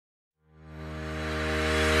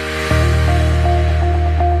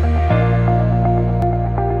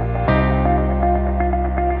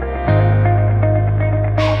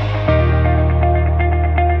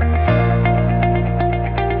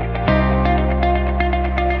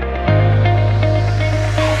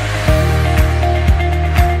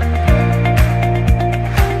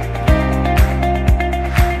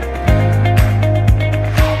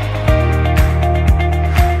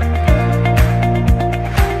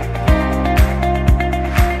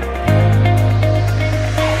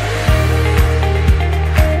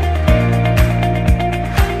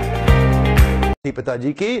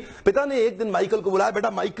पिताजी की। पिता ने एक दिन माइकल को बुलाया, बेटा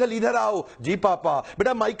माइकल इधर आओ। जी पापा।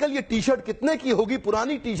 बेटा माइकल ये टी शर्ट कितने की होगी?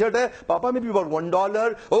 पुरानी टी शर्ट है पापा, में भी about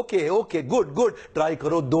 $1। Okay okay good good, try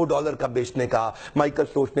करो $2 का बेचने का। माइकल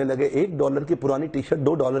सोचने लगे $1 की पुरानी टी शर्ट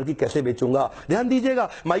 $2 की कैसे बेचूंगा। ध्यान दीजिएगा,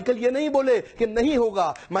 माइकल ये नहीं बोले कि नहीं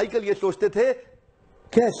होगा, माइकल ये सोचते थे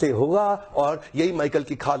कैसे होगा। और यही माइकल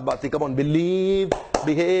की खास बात है, कम ऑन, बिलीव,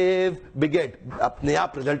 बिहेव, बिगेट। अपने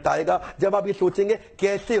आप रिजल्ट आएगा जब आप ये सोचेंगे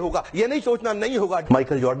कैसे होगा, ये नहीं सोचना नहीं होगा।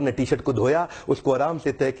 माइकल जॉर्डन ने टी शर्ट को धोया, उसको आराम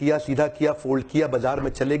से तय किया, सीधा किया, फोल्ड किया, बाजार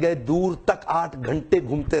में चले गए। दूर तक 8 घंटे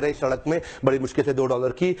घूमते रहे सड़क में, बड़ी मुश्किल से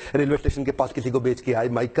 $2 की रेलवे स्टेशन के पास किसी को बेच के आए।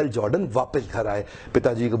 माइकल जॉर्डन वापस घर आए,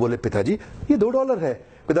 पिताजी को बोले, पिताजी ये $2 है।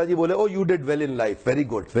 पिताजी बोले, ओ you did well in life, very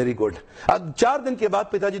good very good. अब 4 दिन के बाद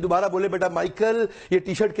पिताजी दोबारा बोले, बेटा माइकल ये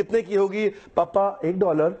टी शर्ट कितने की होगी? पापा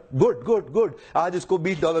 $1। गुड गुड गुड, आज इसको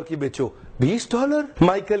 $20 की बेचो। $20?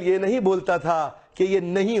 माइकल ये नहीं बोलता था कि ये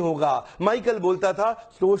नहीं होगा, माइकल बोलता था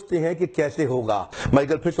सोचते हैं कि कैसे होगा।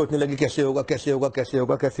 माइकल फिर सोचने लगे कैसे होगा कैसे होगा कैसे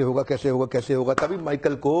होगा कैसे होगा कैसे होगा कैसे होगा। तभी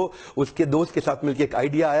माइकल को उसके दोस्त के साथ मिलकर एक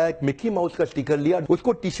आइडिया आया। एक मिकी माउस का स्टिकर लिया,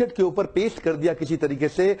 उसको टी शर्ट के ऊपर पेस्ट कर दिया किसी तरीके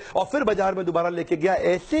से, और फिर बाजार में दोबारा लेके गया।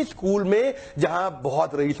 ऐसे स्कूल में जहां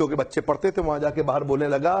बहुत रईसों के बच्चे पढ़ते थे, वहां जाके बाहर बोलने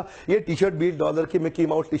लगा, ये टी शर्ट $20 की, मिकी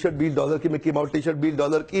माउस टी शर्ट $20 की, मिकी माउस टी शर्ट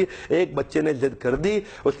 $20 की। एक बच्चे ने जिद कर दी,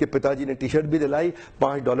 उसके पिताजी ने टी शर्ट भी दिलाई,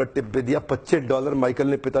 $5 टिप भी दिया, $25 माइकल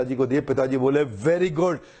ने पिताजी को दिए। पिताजी बोले, वेरी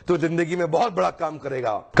गुड, तो जिंदगी में बहुत बड़ा काम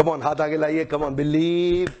करेगा। कम ऑन, हाथ आगे लाइए, come on,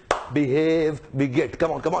 believe, behave, बिगेट,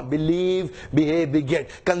 come on, believe, behave, बिगेट,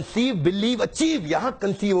 conceive, believe, achieve. यहां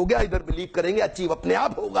कंसीव हो गया, इधर बिलीव करेंगे, अचीव अपने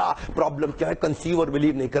आप होगा। प्रॉब्लम क्या है, कंसीव और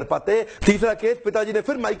बिलीव नहीं कर पाते। तीसरा केस, पिताजी ने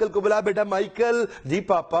फिर माइकल को बुलाया, बेटा माइकल। जी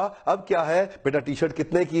पापा, अब क्या है? बेटा टी शर्ट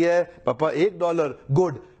कितने की है? पापा $1।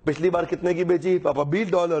 गुड, पिछली बार कितने की बेची? पापा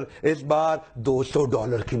 $20। इस बार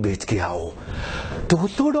 $200 की बेच के आओ।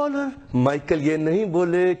 $200? माइकल ये नहीं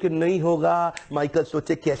बोले कि नहीं होगा, माइकल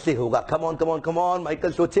सोचे कैसे होगा। Come on come on come on,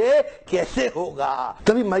 Michael सोचे कैसे होगा।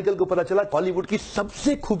 तभी माइकल को पता चला हॉलीवुड की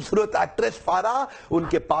सबसे खूबसूरत एक्ट्रेस फारा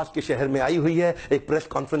उनके पास के शहर में आई हुई है एक प्रेस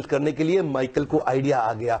कॉन्फ्रेंस करने के लिए। माइकल को आइडिया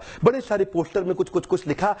आ गया, बड़े सारे पोस्टर में कुछ कुछ कुछ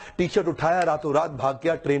लिखा, टी शर्ट उठाया, रातों रात भाग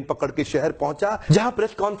गया, ट्रेन पकड़ के शहर पहुंचा जहां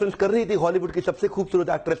प्रेस कॉन्फ्रेंस कर रही थी हॉलीवुड की सबसे खूबसूरत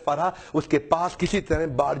एक्ट्रेस फारा। उसके पास किसी तरह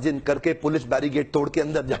बार्जिन करके पुलिस बैरिकेड तोड़ के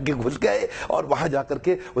अंदर जाके घुस गए, और वहां जाकर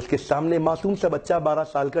के उसके सामने मासूम सा बच्चा 12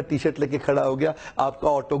 साल का टी शर्ट लेके खड़ा हो गया। आपका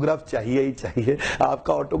ऑटोग्राफ चाहिए ही चाहिए,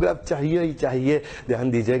 आपका ऑटोग्राफ चाहिए ही चाहिए।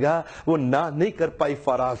 ध्यान दीजिएगा, वो ना नहीं कर पाई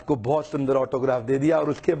फारा, को बहुत सुंदर ऑटोग्राफ दे दिया। और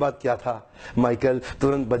उसके बाद क्या था, माइकल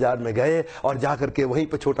तुरंत बाजार में गए और जाकर के वहीं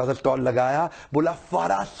पे छोटा सा स्टॉल लगाया, बोला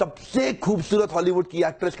फारा सबसे खूबसूरत हॉलीवुड की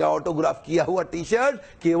एक्ट्रेस का ऑटोग्राफ किया हुआ टी शर्ट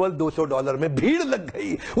केवल $200 में। भीड़ लग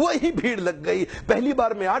गई, वही भीड़ लग गई। पहली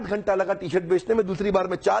बार में 8 घंटा लगा टी शर्ट बेचने में, दूसरी बार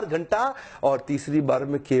में 4 घंटा, और तीसरी बार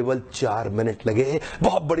में केवल 4 मिनट लगे।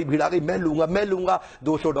 बहुत बड़ी भीड़ आ गई, मैं लूंगा मैं लूंगा।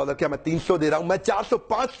 $200 क्या, मैं 300 दे रहा हूं, मैं 400,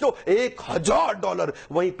 500, $1000।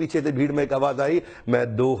 वहीं पीछे से भीड़ में एक आवाज आई, मैं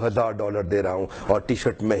 $2000 दे रहा हूं और टी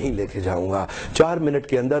शर्ट मैं ही लेके जाऊंगा। 4 मिनट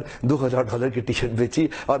के अंदर $2000 की टी शर्ट बेची।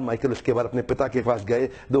 और माइकल उसके बाद अपने पिता के पास गए,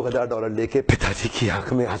 $2000 लेके। पिताजी की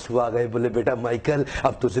आंख में आंसू आ गए, बोले बेटा माइकल,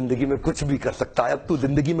 अब तो जिंदगी में कुछ भी कर सकता है, अब तो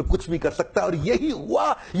जिंदगी में कुछ भी कर सकता है। और यही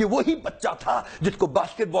हुआ, ये वही बच्चा था जिसको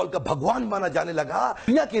बास्केटबॉल का भगवान माना जाने लगा।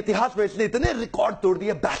 दुनिया के इतिहास में इसने इतने रिकॉर्ड तोड़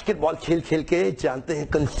दिए बास्केटबॉल खेल खेल के। जानते हैं,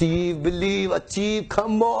 conceive, believe, achieve,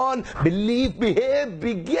 come on, believe, behave,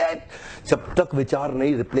 बिगेट। जब तक विचार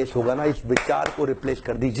नहीं रिप्लेस होगा ना, इस विचार को रिप्लेस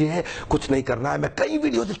कर दीजिए। कुछ नहीं करना है, मैं कई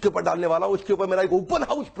वीडियोस इसके ऊपर डालने वाला हूं। इसके ऊपर मेरा एक ओपन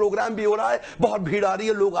हाउस प्रोग्राम भी हो रहा है, बहुत भीड़ आ रही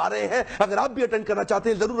है, लोग आ रहे हैं। अगर आप भी अटेंड करना चाहते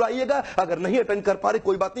हैं जरूर आइएगा, अगर नहीं अटेंड कर पा रहे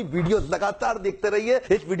कोई बात नहीं, वीडियोस लगातार देखते रहिए।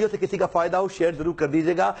 इस वीडियो से किसी का फायदा हो शेयर जरूर कर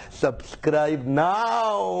दीजिएगा। सब्सक्राइब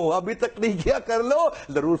नाउ, अभी तक नहीं किया कर लो,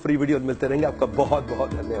 जरूर फ्री वीडियो मिलते रहेंगे। आपका बहुत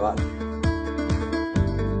बहुत धन्यवाद।